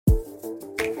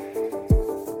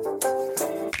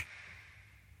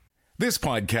This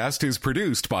podcast is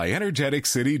produced by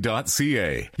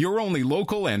energeticcity.ca, your only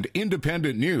local and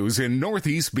independent news in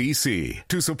Northeast BC.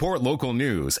 To support local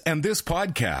news and this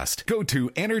podcast, go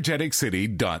to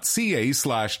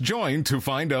energeticcity.ca/join to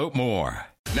find out more.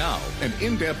 Now, an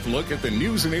in-depth look at the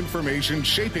news and information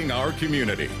shaping our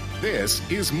community. This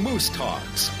is Moose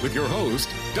Talks with your host,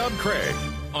 Doug Craig,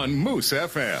 on Moose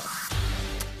FM.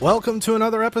 Welcome to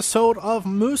another episode of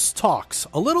Moose Talks.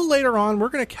 A little later on, we're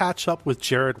going to catch up with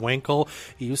Jared Winkle.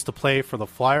 He used to play for the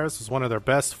Flyers, was one of their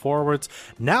best forwards.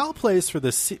 Now plays for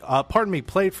the,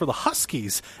 played for the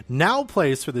Huskies. Now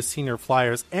plays for the Senior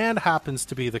Flyers and happens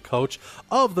to be the coach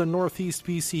of the Northeast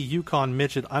BC Yukon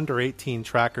Midget Under-18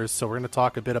 Trackers. So we're going to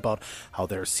talk a bit about how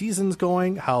their season's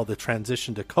going, how the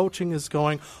transition to coaching is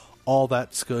going, all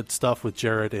that good stuff with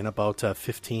Jared in about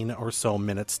 15 or so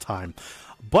minutes time.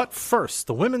 But first,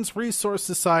 the Women's Resource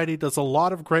Society does a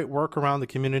lot of great work around the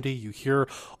community. You hear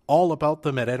all about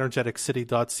them at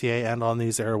energeticcity.ca and on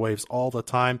these airwaves all the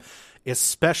time,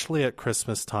 especially at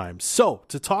Christmas time. So,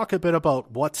 to talk a bit about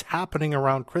what's happening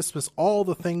around Christmas, all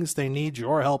the things they need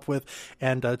your help with,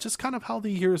 and just kind of how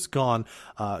the year's gone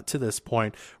to this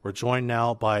point, we're joined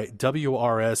now by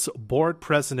WRS Board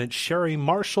President Sherry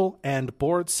Marshall and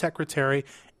Board Secretary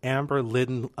Amber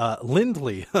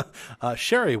Lindley.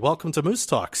 Sherry, welcome to Moose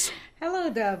Talks. Hello,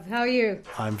 Dov. How are you?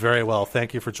 I'm very well.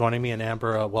 Thank you for joining me. And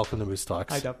Amber, welcome to Moose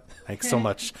Talks. Hi, Dov. Thanks so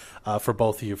much for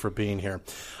both of you for being here.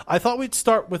 I thought we'd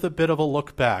start with a bit of a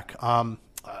look back.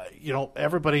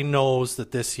 Everybody knows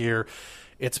that this year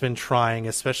it's been trying,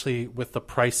 especially with the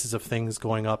prices of things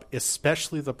going up,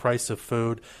 especially the price of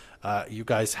food. You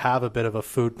guys have a bit of a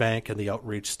food bank and the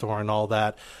outreach store and all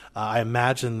that. I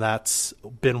imagine that's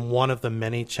been one of the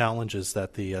many challenges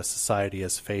that the society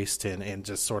has faced in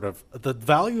just sort of the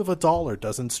value of a dollar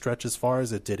doesn't stretch as far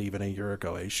as it did even a year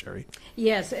ago, eh, Sherry?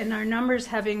 Yes, and our numbers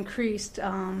have increased.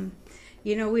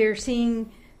 We're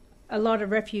seeing a lot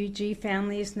of refugee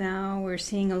families now. We're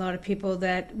seeing a lot of people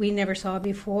that we never saw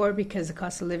before because the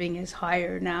cost of living is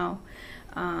higher now.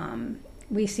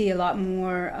 We see a lot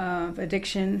more of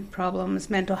addiction problems,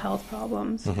 mental health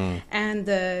problems, and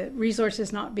the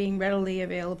resources not being readily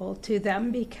available to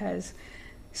them because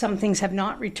some things have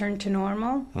not returned to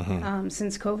normal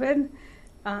since COVID.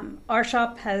 Our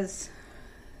shop has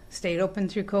stayed open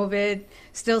through COVID,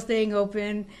 still staying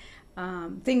open.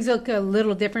 Things look a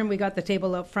little different. We got the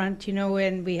table up front,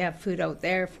 and we have food out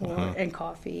there and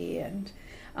coffee, and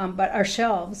but our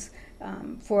shelves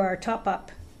for our top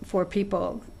up for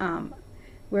people.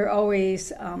 We're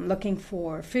always looking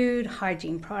for food,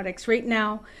 hygiene products. Right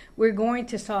now, we're going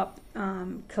to stop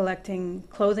collecting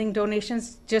clothing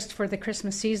donations just for the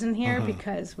Christmas season here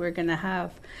because we're going to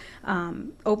have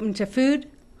open to food,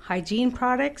 hygiene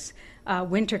products,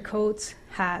 winter coats,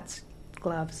 hats,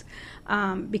 gloves.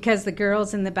 Because the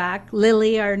girls in the back,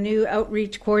 Lily, our new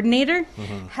outreach coordinator,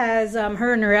 has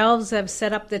her and her elves have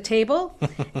set up the table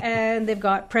and they've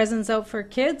got presents out for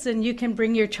kids, and you can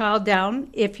bring your child down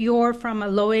if you're from a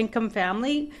low-income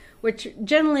family, which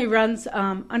generally runs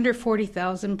under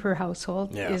 $40,000 per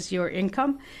household is your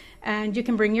income. And you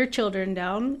can bring your children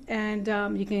down, and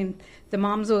the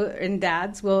moms and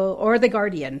dads will, or the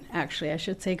guardian, actually, I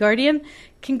should say, guardian,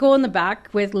 can go in the back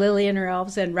with Lily and her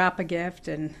elves and wrap a gift,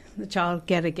 and the child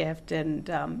get a gift. And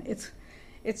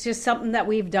it's just something that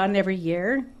we've done every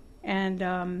year.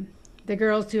 And the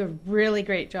girls do a really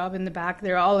great job in the back.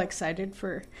 They're all excited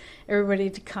for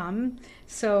everybody to come.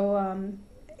 So,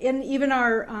 and even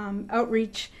our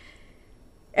outreach,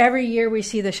 every year we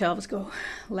see the shelves go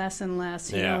less and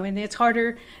less, you know, and it's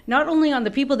harder not only on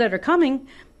the people that are coming,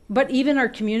 but even our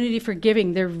community for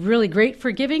giving. They're really great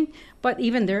for giving, but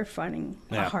even they're finding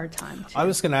a hard time too. I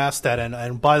was going to ask that,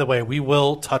 and by the way, we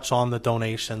will touch on the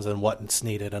donations and what's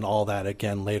needed and all that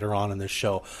again later on in the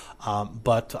show.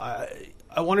 But I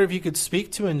wonder if you could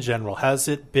speak to, in general, has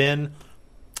it been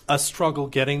a struggle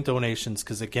getting donations?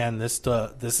 Because again, this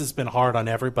has been hard on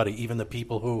everybody, even the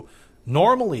people who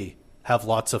normally have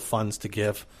lots of funds to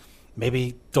give,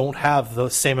 maybe don't have the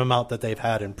same amount that they've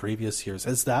had in previous years.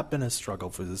 Has that been a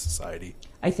struggle for the society?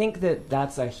 I think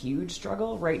that's a huge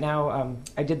struggle right now.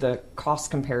 I did the cost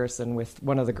comparison with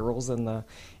one of the girls in the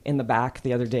back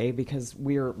the other day because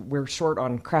we're short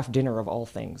on craft dinner of all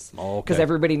things. Because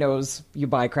everybody knows you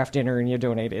buy craft dinner and you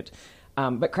donate it.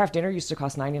 But craft dinner used to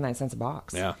cost 99 cents a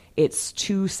box. Yeah. It's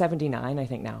 $2.79 I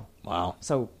think now. Wow.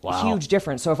 So huge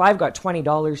difference. So if I've got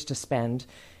 $20 to spend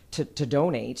to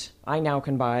donate, I now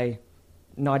can buy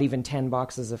not even 10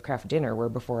 boxes of craft dinner, where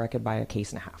before I could buy a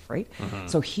case and a half, right?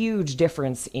 So huge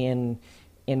difference in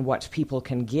what people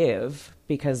can give,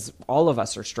 because all of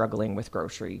us are struggling with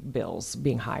grocery bills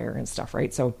being higher and stuff,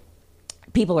 right? So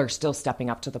people are still stepping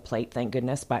up to the plate, thank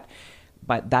goodness. But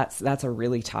that's a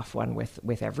really tough one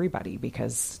with everybody,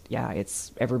 because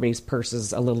it's everybody's purse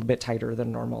is a little bit tighter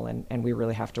than normal, and we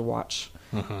really have to watch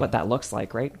what that looks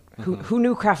like, right? Who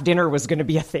knew craft dinner was going to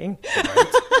be a thing?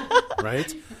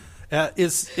 Right.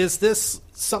 Is this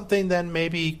something then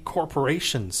maybe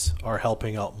corporations are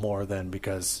helping out more than,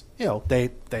 because they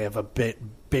have a bit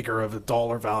bigger of a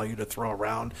dollar value to throw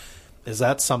around? Is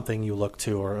that something you look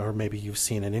to, or maybe you've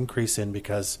seen an increase in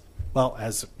because, well,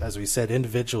 as we said,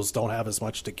 individuals don't have as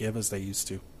much to give as they used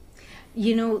to?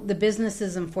 The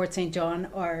businesses in Fort St. John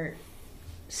are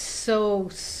so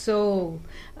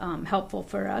helpful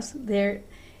for us. They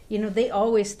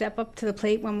always step up to the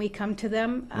plate when we come to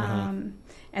them,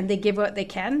 and they give what they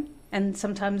can, and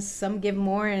sometimes some give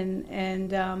more,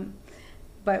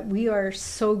 but we are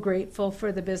so grateful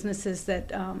for the businesses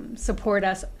that support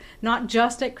us, not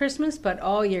just at Christmas, but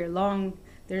all year long.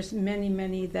 There's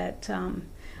many that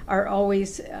are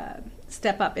always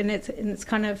step up, and it's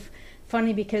kind of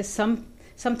funny because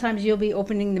sometimes you'll be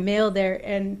opening the mail there,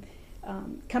 and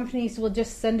companies will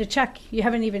just send a check. You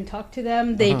haven't even talked to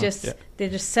them. They just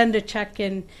send a check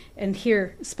and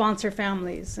here sponsor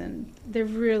families, and they're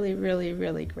really, really,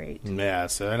 really great. Yeah,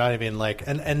 so they're not even like,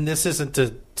 and this isn't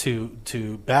to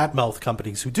badmouth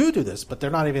companies who do this, but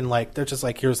they're not even like, they're just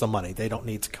like, here's the money. They don't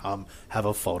need to come have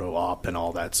a photo op and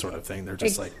all that sort of thing. They're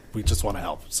just like, we just want to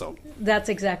help. So that's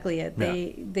exactly it.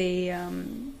 They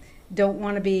don't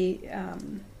want to be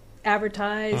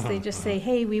advertised. They just say,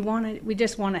 hey, we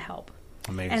just want to help.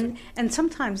 Amazing. And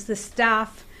sometimes the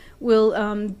staff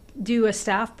will do a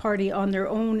staff party on their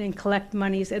own and collect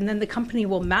monies, and then the company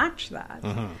will match that.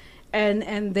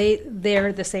 And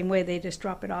they're the same way. They just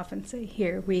drop it off and say,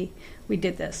 here, we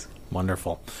did this.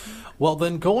 Wonderful. Well,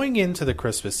 then going into the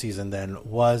Christmas season, then,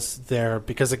 was there,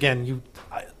 because again,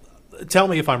 tell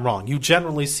me if I'm wrong, you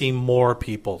generally see more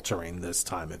people during this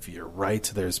time of year, right?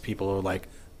 There's people who are like,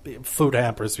 food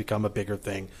hampers become a bigger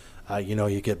thing.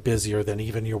 You get busier than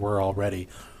even you were already.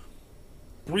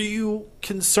 Were you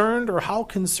concerned, or how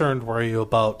concerned were you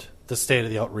about the state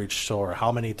of the outreach store?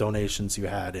 How many donations you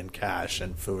had in cash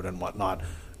and food and whatnot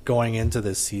going into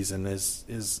this season?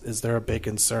 Is there a big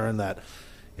concern that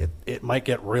it might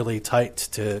get really tight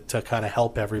to kind of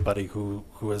help everybody who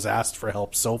has asked for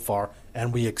help so far,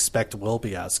 and we expect will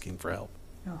be asking for help?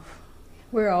 Oh,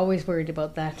 we're always worried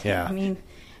about that. Yeah. I mean,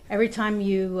 every time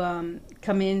you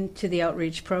come into the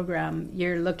outreach program,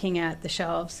 you're looking at the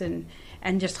shelves and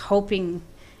just hoping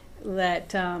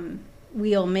that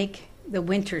we'll make the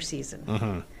winter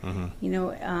season.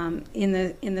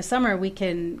 In the summer, we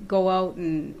can go out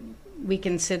and we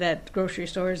can sit at grocery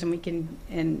stores and we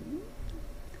can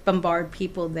bombard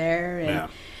people there.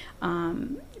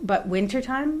 But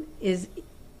wintertime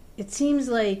it seems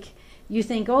like you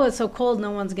think, oh, it's so cold,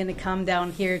 no one's going to come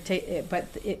down here.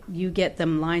 You get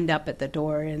them lined up at the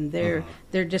door, and they're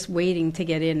just waiting to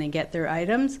get in and get their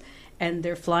items, and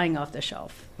they're flying off the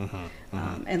shelf.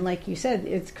 And like you said,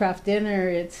 it's craft dinner.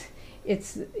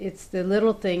 It's the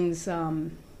little things.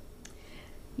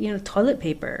 Toilet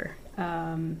paper.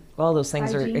 All those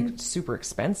things hygiene. are super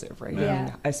expensive, right? Yeah. I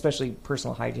mean, especially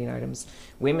personal hygiene items.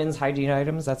 Women's hygiene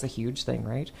items, that's a huge thing,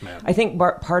 right? Yeah. I think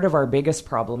part of our biggest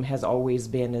problem has always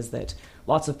been is that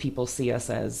lots of people see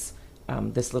us as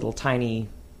this little tiny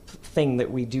thing that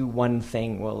we do one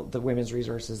thing. Well, the Women's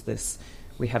Resource is this.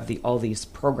 We have all these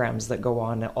programs that go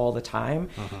on all the time.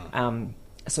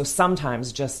 So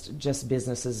sometimes just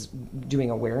businesses doing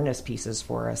awareness pieces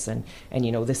for us and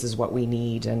this is what we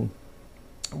need and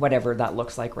whatever that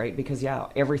looks like, right? Because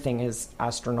everything is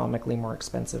astronomically more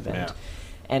expensive,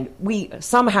 and we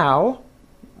somehow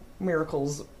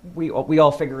miracles we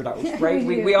all figure it out, right?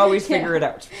 we always figure it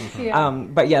out.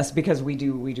 But yes, because we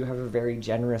do have a very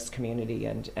generous community,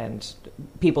 and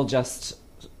people just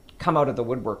come out of the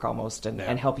woodwork almost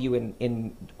and help you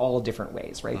in all different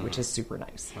ways, right? Which is super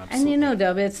nice. Absolutely. And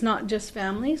Dub, it's not just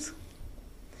families.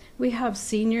 We have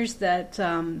seniors that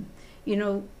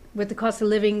with the cost of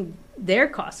living, their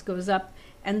cost goes up,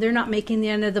 and they're not making the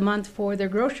end of the month for their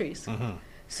groceries.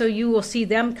 So you will see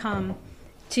them come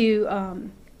to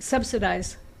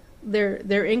subsidize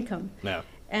their income. Yeah.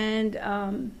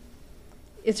 And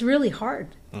it's really hard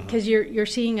because you're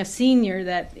seeing a senior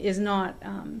that is not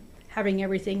having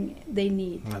everything they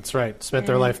need. That's right. Spent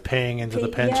their life paying into the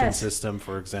pension system,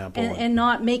 for example. And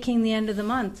not making the end of the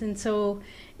month. And so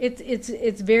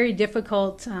it's very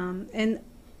difficult. And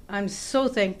I'm so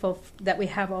thankful that we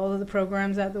have all of the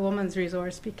programs at the Women's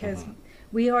Resource, because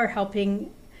we are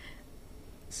helping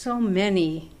so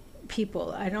many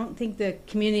people. I don't think the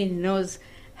community knows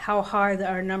how hard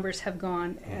our numbers have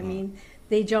gone. I mean,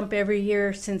 they jump every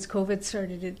year since COVID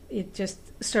started. It just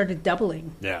started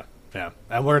doubling. Yeah. Yeah,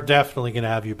 and we're definitely going to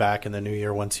have you back in the new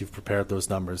year once you've prepared those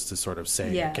numbers to sort of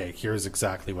say, okay, here's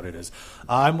exactly what it is.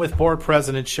 I'm with Board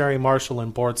President Sherry Marshall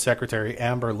and Board Secretary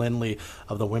Amber Lindley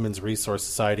of the Women's Resource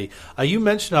Society. You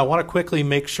mentioned, I want to quickly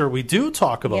make sure we do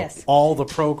talk about all the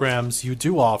programs you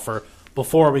do offer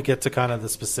before we get to kind of the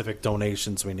specific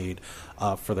donations we need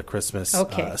for the Christmas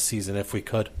season, if we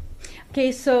could.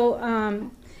 Okay, so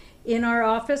in our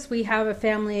office, we have a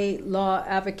family law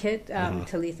advocate,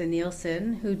 Talitha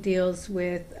Nielsen, who deals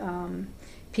with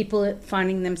people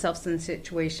finding themselves in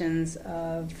situations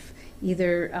of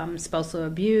either spousal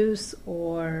abuse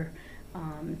or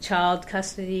child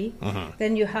custody.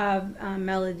 Then you have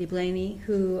Melody Blaney,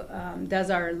 who does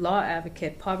our law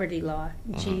advocate, poverty law.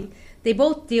 They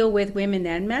both deal with women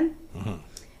and men,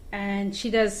 and she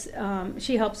does.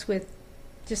 She helps with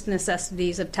just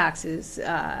necessities of taxes.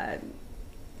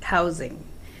 Housing,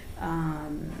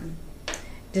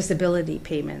 disability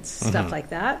payments, stuff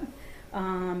like that.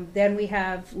 Then we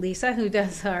have Lisa, who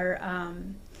does our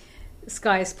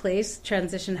Sky's Place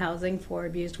transition housing for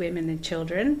abused women and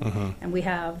children. And we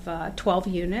have 12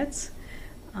 units,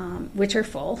 which are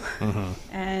full.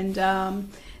 And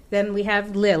then we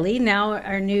have Lily, now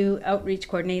our new outreach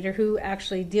coordinator, who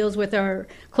actually deals with our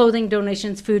clothing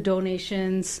donations, food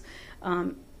donations.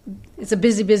 It's a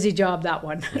busy job, that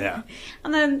one. Yeah.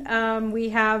 And then we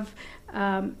have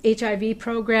HIV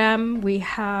program. We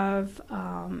have,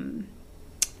 I've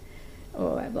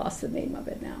lost the name of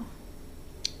it now.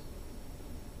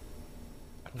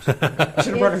 Should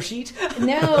have brought her sheet.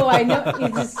 No, I know.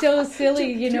 It's so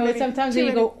silly. Sometimes when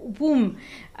you go, boom,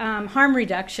 harm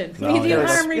reduction. We do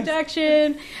harm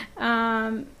reduction.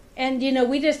 And,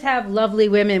 we just have lovely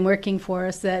women working for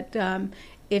us that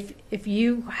if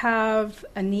you have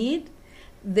a need,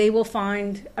 they will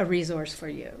find a resource for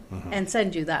you and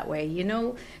send you that way,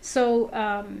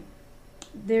 So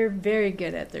they're very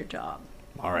good at their job.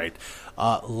 All right.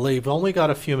 We've only got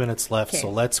a few minutes left, so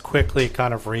let's quickly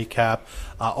kind of recap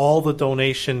all the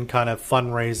donation kind of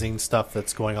fundraising stuff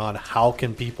that's going on. How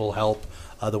can people help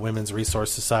the Women's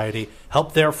Resource Society,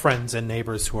 help their friends and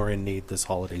neighbors who are in need this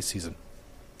holiday season?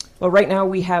 Well, right now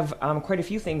we have quite a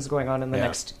few things going on in the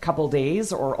next couple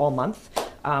days or all month.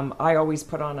 I always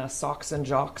put on a socks and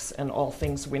jocks and all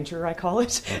things winter, I call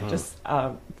it, just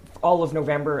all of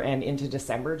November and into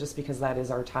December, just because that is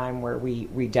our time where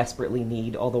we desperately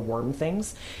need all the warm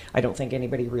things. I don't think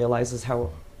anybody realizes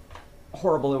how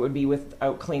horrible it would be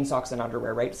without clean socks and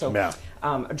underwear, right? So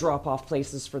drop-off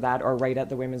places for that are right at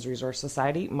the Women's Resource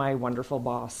Society. My wonderful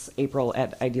boss, April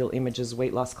at Ideal Images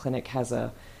Weight Loss Clinic, has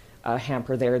a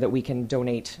hamper there that we can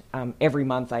donate every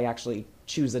month. I actually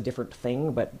choose a different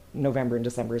thing, but November and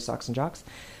December is socks and jocks.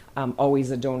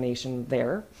 Always a donation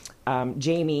there.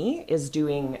 Jamie is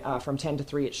doing from 10 to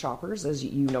 3 at Shoppers, as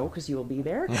you know, because you will be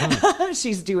there.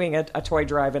 She's doing a toy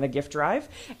drive and a gift drive.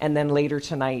 And then later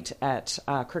tonight at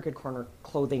Crooked Corner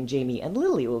Clothing, Jamie and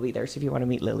Lily will be there. So if you want to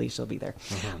meet Lily, she'll be there.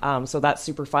 So that's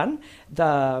super fun.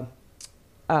 The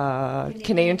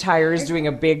Canadian Tire is doing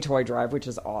a big toy drive, which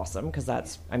is awesome because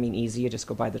that's, easy. You just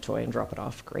go buy the toy and drop it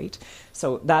off. Great.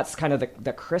 So that's kind of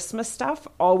the Christmas stuff.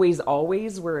 Always,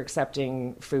 we're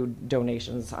accepting food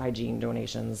donations, hygiene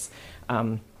donations.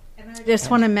 And I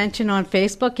just want to mention on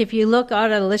Facebook, if you look,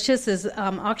 Audelicious is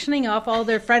auctioning off all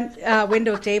their front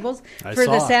window tables for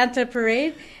the Santa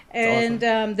Parade. And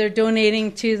awesome. They're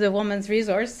donating to the Women's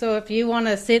Resource. So if you want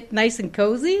to sit nice and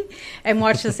cozy and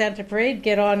watch the Santa Parade,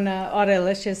 get on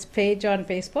Audelicious page on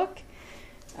Facebook.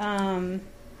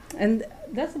 And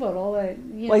that's about all I...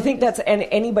 Well, I think that's... And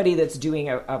anybody that's doing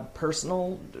a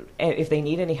personal... If they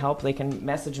need any help, they can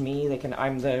message me.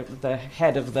 I'm the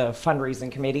head of the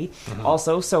fundraising committee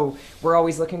also. So we're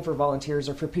always looking for volunteers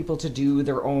or for people to do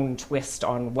their own twist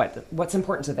on what's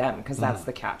important to them, because that's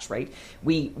the catch, right?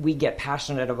 We get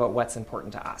passionate about what's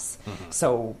important to us.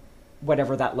 So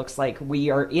whatever that looks like, we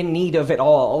are in need of it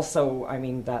all. So,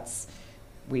 that's...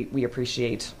 We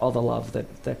appreciate all the love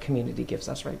that the community gives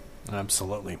us, right?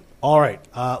 Absolutely. All right.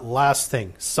 Last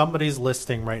thing. Somebody's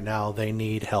listening right now. They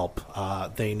need help.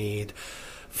 They need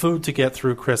food to get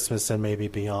through Christmas and maybe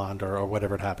beyond, or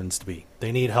whatever it happens to be.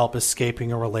 They need help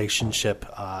escaping a relationship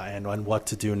and what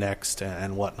to do next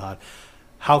and whatnot.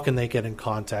 How can they get in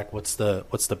contact? What's the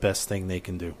best thing they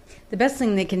can do? The best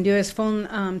thing they can do is phone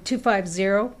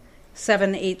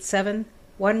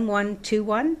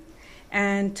 250-787-1121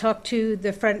 and talk to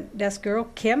the front desk girl,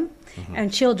 Kim,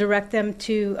 and she'll direct them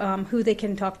to who they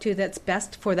can talk to that's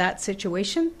best for that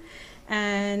situation.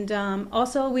 And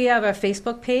also we have a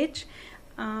Facebook page,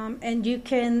 and you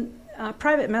can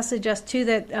private message us too,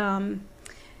 that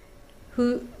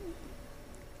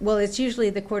well, it's usually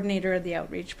the coordinator of the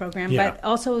outreach program, but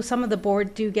also some of the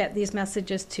board do get these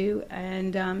messages too.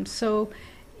 And so,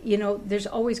 there's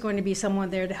always going to be someone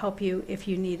there to help you if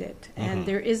you need it. And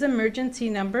there is an emergency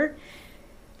number.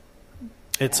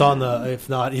 It's on the,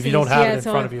 if you don't have it in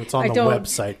front of you, it's on the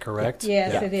website, correct?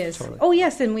 Yes, it is. Totally. Oh,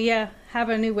 yes, and we have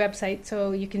a new website,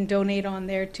 so you can donate on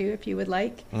there too if you would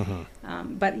like.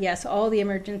 But yes, all the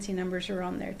emergency numbers are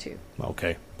on there too.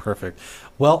 Okay, perfect.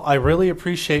 Well, I really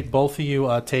appreciate both of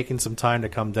you taking some time to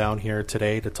come down here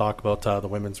today to talk about the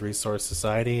Women's Resource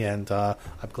Society, and I'm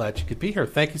glad you could be here.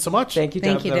 Thank you so much. Thank you,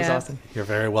 Deb. That was awesome. You're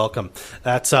very welcome.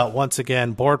 That's once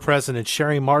again Board President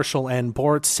Sherry Marshall and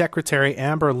Board Secretary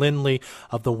Amber Lindley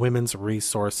of the Women's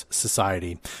Resource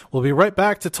Society. We'll be right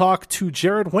back to talk to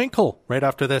Jared Winkle right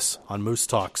after this on Moose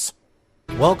Talks.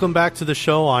 Welcome back to the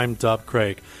show. I'm Dub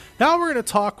Craig. Now we're going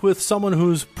to talk with someone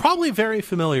who's probably very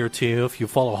familiar to you if you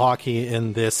follow hockey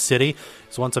in this city.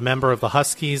 He's once a member of the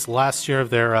Huskies, last year of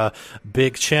their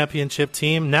big championship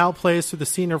team, now plays for the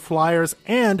Senior Flyers,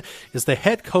 and is the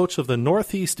head coach of the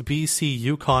Northeast BC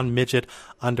Yukon Midget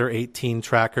Under-18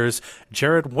 Trackers.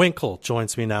 Jared Winkle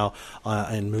joins me now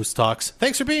in Moose Talks.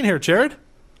 Thanks for being here, Jared.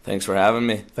 Thanks for having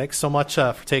me. Thanks so much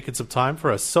for taking some time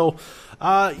for us. So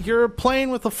you're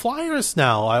playing with the Flyers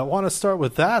now. I want to start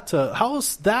with that.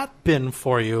 How's that been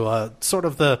for you, sort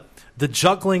of the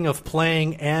juggling of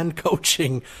playing and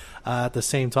coaching at the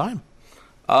same time?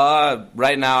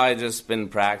 Right now I've just been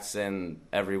practicing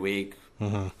every week,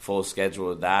 full schedule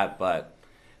with that. But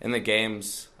in the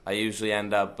games, I usually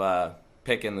end up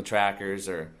picking the trackers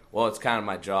well, it's kind of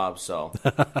my job, so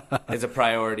it's a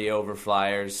priority over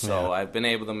Flyers. So I've been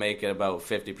able to make it about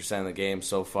 50% of the game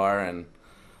so far, and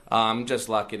I'm just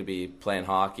lucky to be playing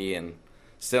hockey and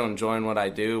still enjoying what I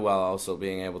do while also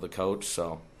being able to coach.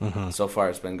 So so far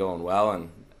it's been going well, and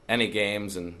any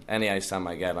games and any ice time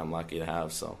I get, I'm lucky to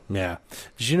have. So yeah,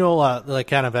 did you know, like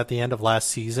kind of at the end of last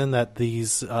season, that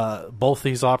these both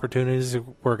these opportunities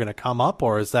were going to come up,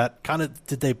 or is that kind of,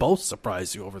 did they both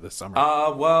surprise you over the summer?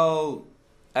 Well,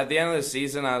 at the end of the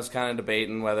season, I was kind of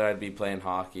debating whether I'd be playing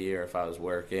hockey or if I was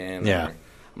working. Yeah,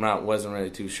 wasn't really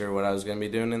too sure what I was going to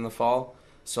be doing in the fall.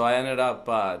 So I ended up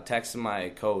texting my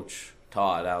coach,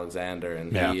 Todd Alexander,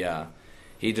 and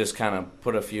he just kind of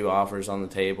put a few offers on the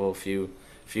table, a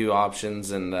few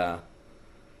options, and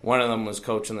one of them was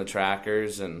coaching the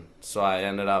Trackers, and so I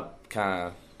ended up kind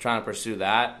of trying to pursue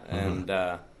that, and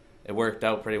it worked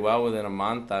out pretty well. Within a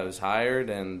month, I was hired,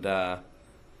 and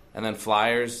then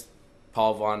Flyers,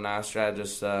 Paul Von Nastrad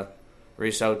just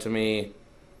reached out to me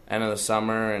end of the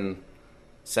summer and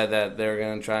said that they were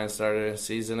going to try and start a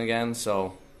season again.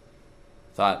 So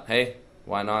thought, hey,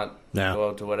 why not go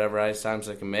out to whatever ice times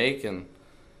I can make and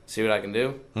see what I can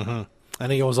do. I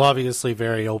think it was obviously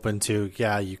very open to,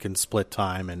 you can split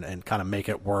time and kind of make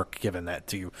it work, given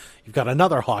that you've got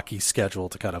another hockey schedule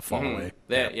to kind of fall away.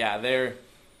 They're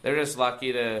just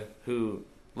lucky to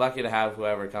have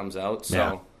whoever comes out.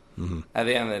 So at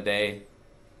the end of the day,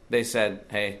 they said,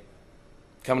 hey,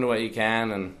 come to what you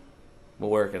can and we'll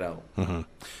work it out. In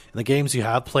the games you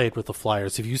have played with the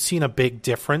Flyers, have you seen a big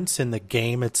difference in the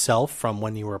game itself from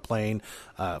when you were playing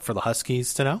for the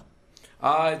Huskies to now?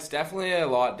 It's definitely a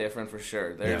lot different for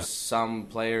sure. There's some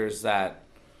players that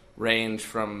range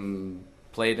from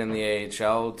played in the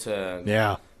AHL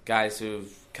to guys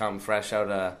who've come fresh out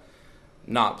of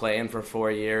not playing for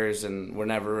 4 years and were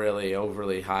never really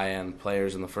overly high-end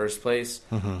players in the first place.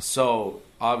 So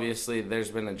obviously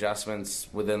there's been adjustments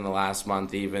within the last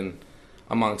month, even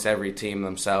amongst every team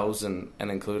themselves and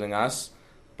including us.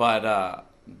 But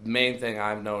main thing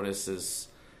I've noticed is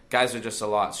guys are just a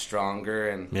lot stronger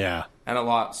and a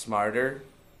lot smarter,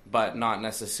 but not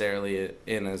necessarily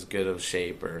in as good of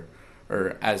shape or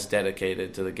as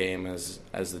dedicated to the game as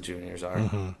the juniors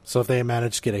are. So if they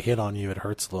manage to get a hit on you, it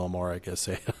hurts a little more, I guess.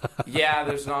 Yeah,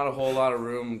 there's not a whole lot of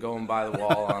room going by the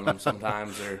wall on them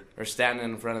sometimes, or standing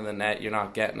in front of the net. You're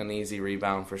not getting an easy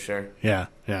rebound for sure. Yeah.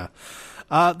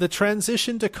 The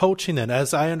transition to coaching then,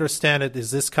 as I understand it,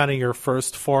 is this kind of your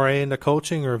first foray into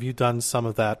coaching, or have you done some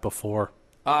of that before?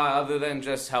 Other than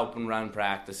just helping run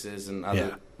practices and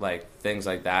other things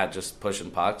like that, just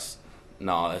pushing pucks.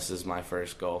 No, this is my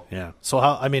first goal. Yeah. So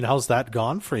how's that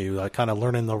gone for you? Kind of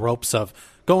learning the ropes of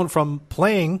going from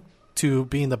playing to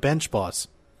being the bench boss.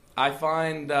 I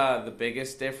find the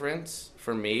biggest difference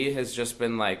for me has just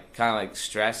been kind of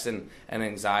stress and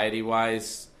anxiety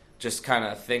wise, just kind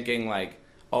of thinking I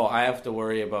have to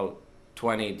worry about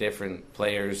 20 different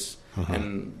players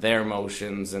and their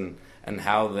emotions and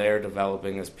how they're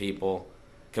developing as people,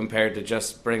 compared to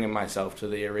just bringing myself to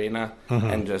the arena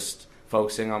and just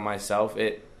focusing on myself.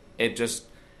 It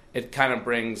kind of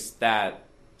brings that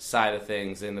side of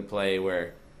things into play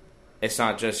where it's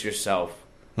not just yourself.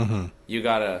 Mm-hmm. You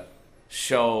got to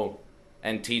show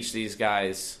and teach these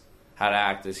guys how to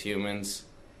act as humans,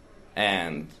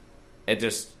 and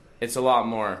it's a lot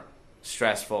more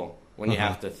stressful when you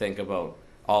have to think about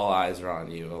all eyes are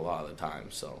on you a lot of the time.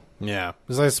 So yeah,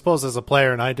 because I suppose as a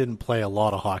player, and I didn't play a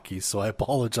lot of hockey, so I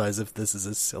apologize if this is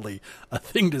a silly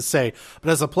thing to say,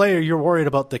 but as a player, you're worried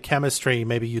about the chemistry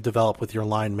maybe you develop with your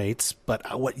line mates,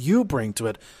 but what you bring to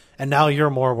it, and now you're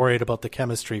more worried about the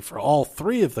chemistry for all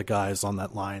three of the guys on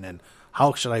that line, and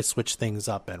how should I switch things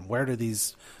up, and where do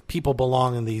these people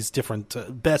belong in these different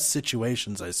best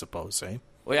situations, I suppose, eh?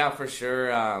 Well, yeah, for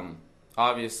sure.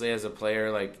 Obviously, as a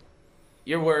player, like,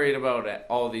 you're worried about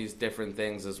all these different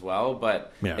things as well,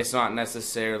 but it's not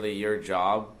necessarily your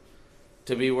job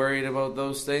to be worried about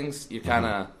those things. You kind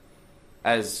of,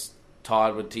 as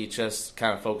Todd would teach us,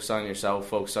 kind of focus on yourself,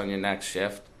 focus on your next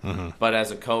shift. But as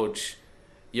a coach,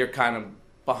 you're kind of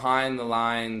behind the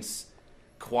lines,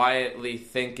 quietly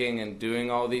thinking and doing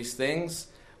all these things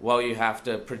while you have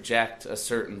to project a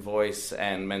certain voice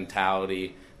and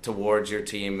mentality towards your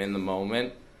team in the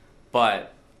moment.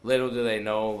 But little do they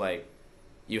know, like,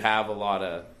 you have a lot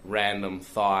of random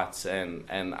thoughts and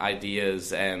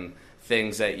ideas and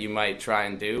things that you might try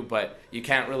and do, but you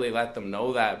can't really let them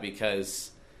know that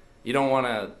because you don't want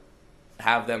to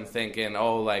have them thinking,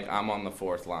 oh, like, I'm on the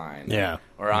fourth line. Yeah.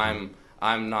 Or I'm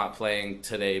not playing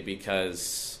today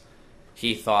because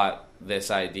he thought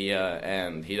this idea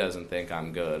and he doesn't think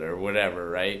I'm good or whatever,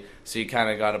 right? So you kind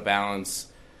of got to balance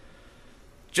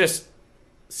just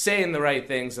saying the right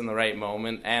things in the right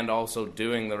moment and also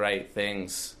doing the right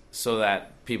things so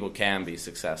that people can be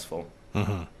successful.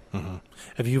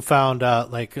 Have you found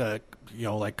like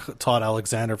Todd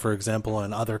Alexander, for example,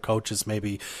 and other coaches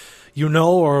maybe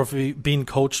or have you been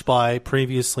coached by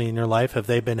previously in your life, have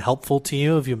they been helpful to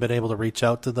you? Have you been able to reach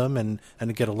out to them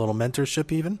and get a little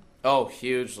mentorship even? Oh,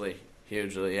 hugely,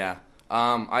 yeah.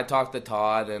 I talk to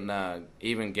Todd and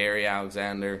even Gary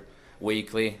Alexander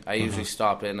weekly. I usually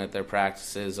stop in at their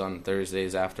practices on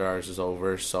Thursdays after ours is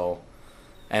over. So,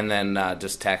 and then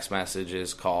just text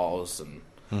messages, calls, and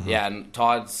and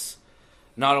Todd's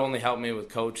not only helped me with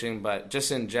coaching, but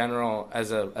just in general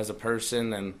as a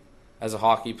person and as a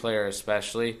hockey player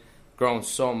especially, grown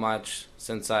so much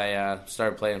since I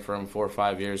started playing for him 4 or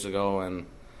 5 years ago, and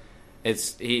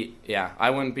I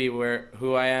wouldn't be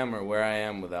who I am or where I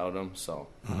am without him. So,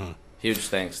 huge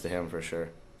thanks to him for sure.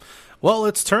 Well,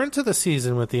 let's turn to the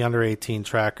season with the under-18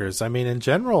 Trackers. I mean, in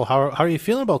general, how are you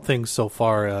feeling about things so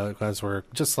far as we're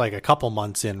just like a couple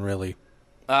months in, really?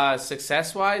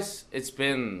 Success-wise, it's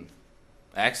been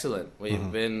excellent.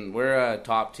 We're a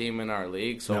top team in our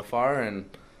league so far,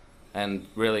 and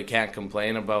really can't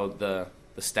complain about the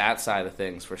stat side of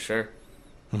things for sure.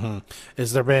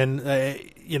 Has there been,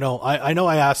 I know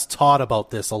I asked Todd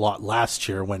about this a lot last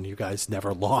year when you guys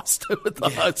never lost with the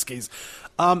Huskies.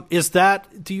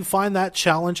 Do you find that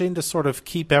challenging to sort of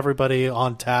keep everybody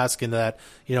on task and that,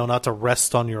 not to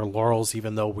rest on your laurels,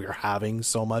 even though we're having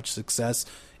so much success,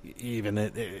 even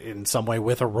in some way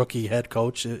with a rookie head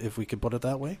coach, if we could put it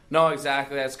that way? No,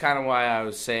 exactly. That's kind of why I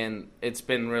was saying it's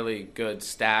been really good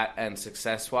stat and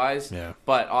success-wise. Yeah.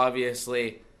 But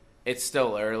obviously, it's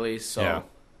still early, so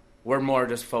we're more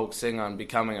just focusing on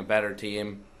becoming a better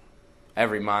team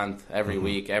every month, every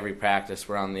week, every practice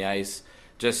we're on the ice,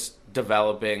 just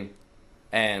developing,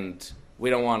 and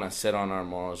we don't want to sit on our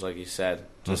morals, like you said.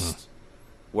 Just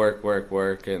work,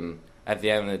 and at the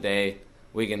end of the day,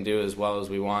 we can do as well as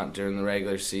we want during the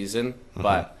regular season,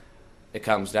 but it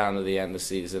comes down to the end of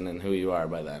season and who you are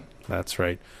by then. That's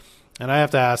right. And I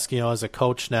have to ask, as a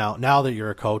coach now that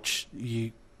you're a coach,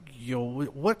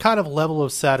 what kind of level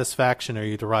of satisfaction are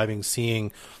you deriving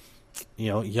seeing,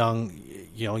 young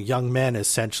men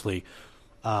essentially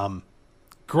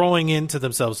growing into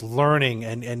themselves, learning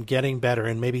and getting better,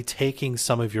 and maybe taking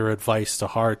some of your advice to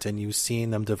heart, and you seeing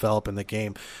them develop in the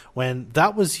game when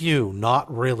that was you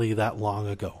not really that long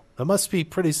ago? That must be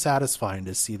pretty satisfying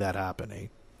to see that happening.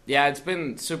 Yeah, it's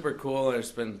been super cool.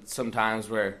 There's been some times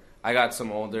where I got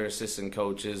some older assistant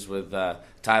coaches with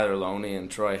Tyler Loney and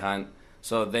Troy Hunt.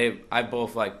 So I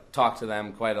both talk to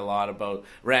them quite a lot about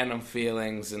random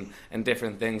feelings and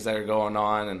different things that are going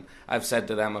on. And I've said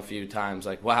to them a few times,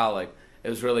 wow, it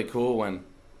was really cool when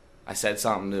I said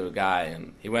something to a guy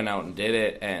and he went out and did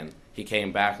it, and he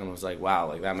came back and was like,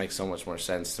 wow, that makes so much more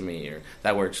sense to me, or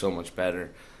that works so much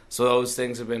better. So those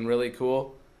things have been really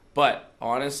cool. But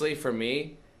honestly, for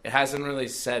me, it hasn't really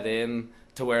set in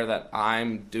to where that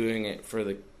I'm doing it for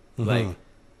the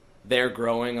they're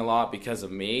growing a lot because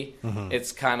of me.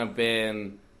 It's kind of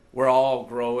been, we're all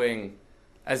growing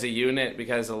as a unit,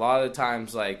 because a lot of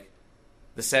times, like,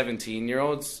 the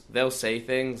 17-year-olds, they'll say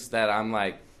things that I'm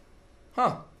like,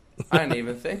 I didn't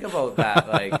even think about that.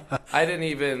 Like, that didn't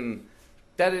even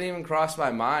cross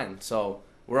my mind. So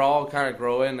we're all kind of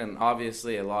growing, and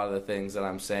obviously a lot of the things that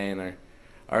I'm saying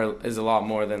is a lot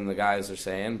more than the guys are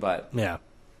saying, but yeah,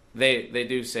 they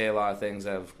do say a lot of things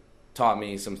that have taught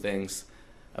me some things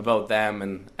about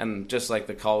them and just like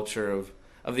the culture of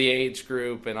the age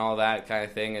group and all that kind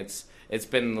of thing. It's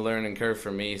been a learning curve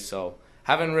for me, so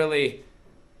haven't really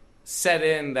set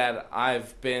in that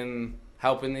I've been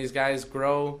helping these guys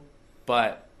grow,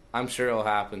 but I'm sure it'll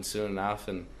happen soon enough,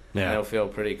 and it'll feel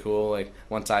pretty cool, like,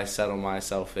 once I settle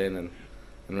myself in and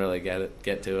really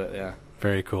get to it. Yeah.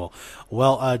 Very cool.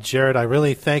 Well, Jared, I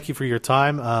really thank you for your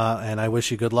time, and I wish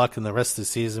you good luck in the rest of the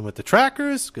season with the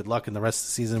Trackers, good luck in the rest of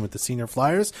the season with the Senior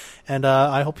Flyers, and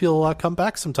I hope you'll come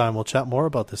back sometime. We'll chat more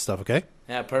about this stuff, okay?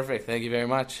 Yeah, perfect. Thank you very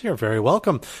much. You're very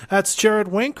welcome. That's Jared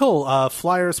Winkle,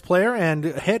 Flyers player and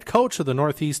head coach of the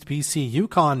Northeast BC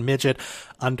Yukon Midget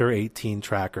Under-18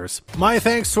 Trackers. My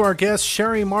thanks to our guests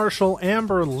Sherry Marshall,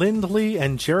 Amber Lindley,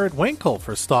 and Jared Winkle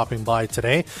for stopping by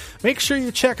today. Make sure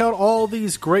you check out all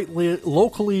these great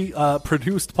locally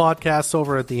produced podcasts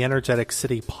over at the Energetic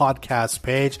City podcast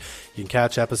page. You can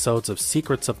catch episodes of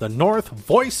Secrets of the North,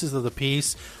 Voices of the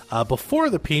Peace, Before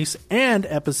the Peace, and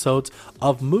episodes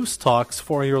of Moose Talks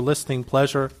for your listening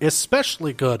pleasure.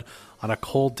 Especially good on a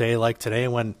cold day like today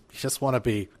when you just want to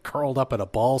be curled up in a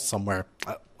ball somewhere.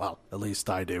 Well, at least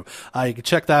I do. You can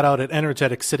check that out at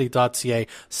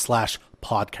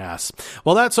energeticcity.ca/podcasts.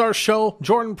 Well, that's our show.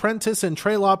 Jordan Prentice and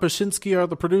Trey Lopashinsky are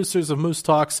the producers of Moose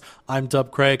Talks. I'm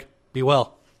Dub Craig. Be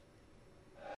well.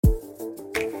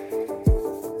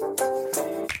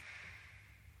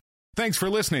 Thanks for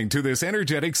listening to this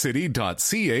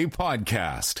energeticcity.ca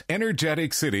podcast.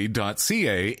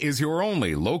 Energeticcity.ca is your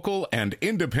only local and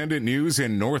independent news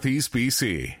in Northeast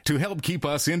BC. To help keep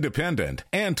us independent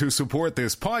and to support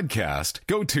this podcast,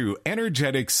 go to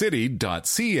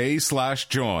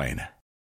energeticcity.ca/join.